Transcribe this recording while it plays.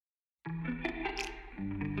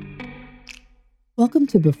Welcome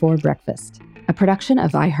to Before Breakfast, a production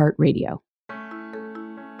of iHeartRadio.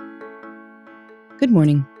 Good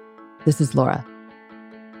morning. This is Laura.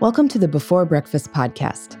 Welcome to the Before Breakfast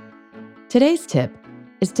podcast. Today's tip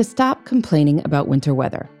is to stop complaining about winter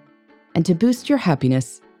weather and to boost your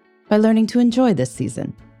happiness by learning to enjoy this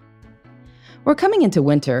season. We're coming into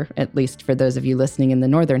winter, at least for those of you listening in the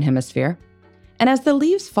Northern Hemisphere, and as the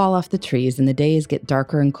leaves fall off the trees and the days get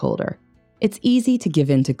darker and colder, it's easy to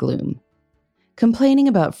give in to gloom. Complaining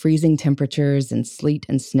about freezing temperatures and sleet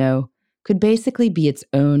and snow could basically be its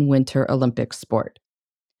own winter Olympic sport.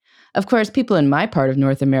 Of course, people in my part of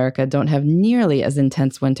North America don't have nearly as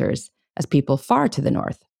intense winters as people far to the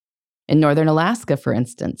north. In northern Alaska, for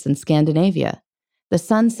instance, in Scandinavia, the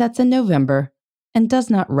sun sets in November and does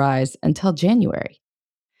not rise until January.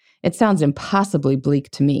 It sounds impossibly bleak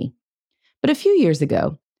to me. But a few years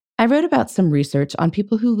ago, I wrote about some research on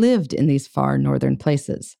people who lived in these far northern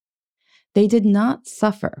places. They did not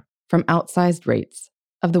suffer from outsized rates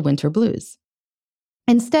of the winter blues.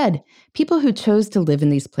 Instead, people who chose to live in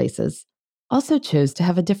these places also chose to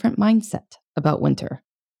have a different mindset about winter.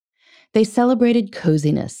 They celebrated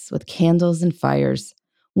coziness with candles and fires,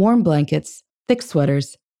 warm blankets, thick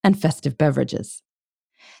sweaters, and festive beverages.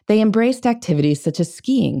 They embraced activities such as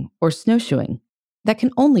skiing or snowshoeing that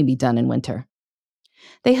can only be done in winter.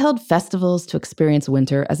 They held festivals to experience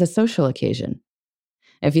winter as a social occasion.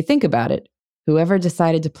 If you think about it, whoever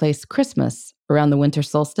decided to place Christmas around the winter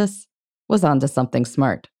solstice was onto something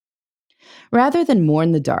smart. Rather than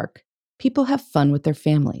mourn the dark, people have fun with their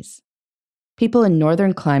families. People in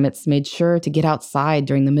northern climates made sure to get outside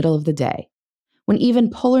during the middle of the day, when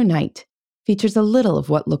even polar night features a little of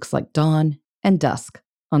what looks like dawn and dusk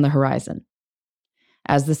on the horizon.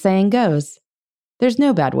 As the saying goes, there's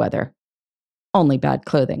no bad weather, only bad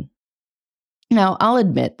clothing. Now, I'll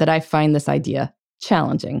admit that I find this idea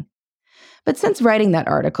challenging. But since writing that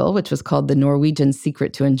article, which was called The Norwegian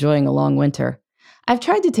Secret to Enjoying a Long Winter, I've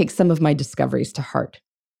tried to take some of my discoveries to heart.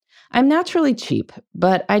 I'm naturally cheap,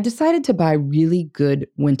 but I decided to buy really good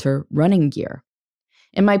winter running gear.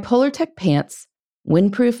 In my Polartec pants,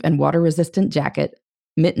 windproof and water-resistant jacket,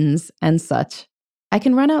 mittens, and such, I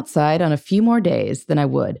can run outside on a few more days than I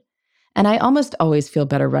would, and I almost always feel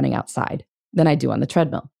better running outside than I do on the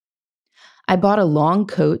treadmill. I bought a long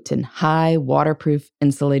coat and high, waterproof,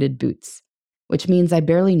 insulated boots, which means I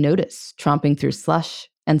barely notice tromping through slush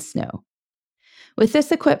and snow. With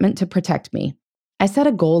this equipment to protect me, I set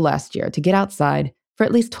a goal last year to get outside for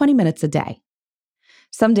at least 20 minutes a day.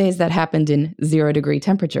 Some days that happened in 0-degree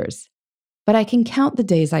temperatures, but I can count the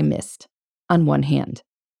days I missed on one hand.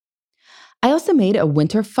 I also made a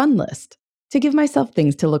winter fun list to give myself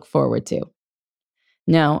things to look forward to.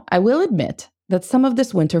 Now, I will admit that some of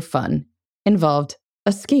this winter fun involved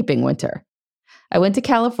escaping winter. I went to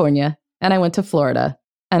California and I went to Florida,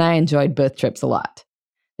 and I enjoyed both trips a lot.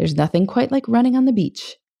 There's nothing quite like running on the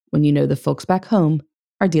beach when you know the folks back home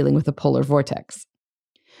are dealing with a polar vortex.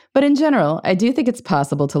 But in general, I do think it's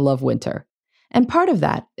possible to love winter. And part of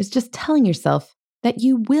that is just telling yourself that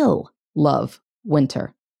you will love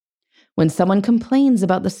winter. When someone complains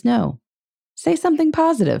about the snow, say something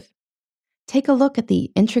positive. Take a look at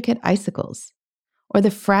the intricate icicles or the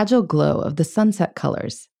fragile glow of the sunset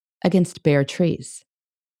colors against bare trees.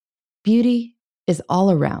 Beauty is all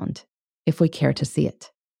around if we care to see it.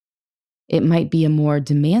 It might be a more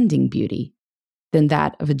demanding beauty than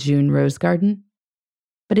that of a June rose garden,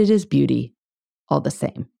 but it is beauty all the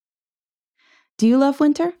same. Do you love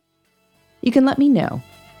winter? You can let me know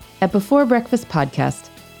at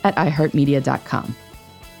beforebreakfastpodcast@iheartmedia.com.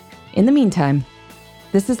 In the meantime,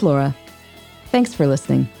 this is Laura. Thanks for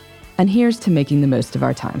listening, and here's to making the most of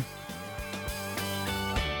our time.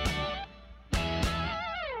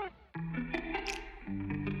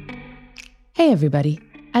 Hey everybody,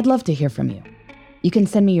 I'd love to hear from you. You can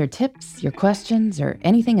send me your tips, your questions, or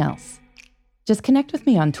anything else. Just connect with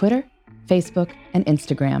me on Twitter, Facebook, and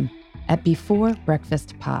Instagram at Before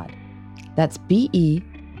Breakfast Pod. That's BE,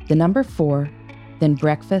 the number 4, then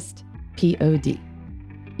breakfast, POD.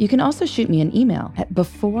 You can also shoot me an email at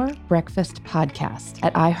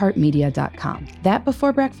beforebreakfastpodcast@iheartmedia.com. That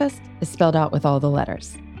Before Breakfast is spelled out with all the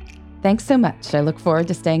letters. Thanks so much. I look forward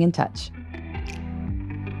to staying in touch.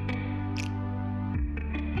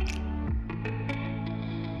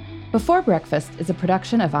 Before Breakfast is a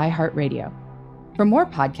production of iHeartRadio. For more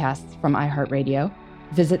podcasts from iHeartRadio,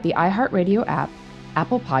 visit the iHeartRadio app,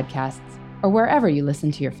 Apple Podcasts, or wherever you listen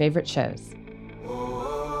to your favorite shows.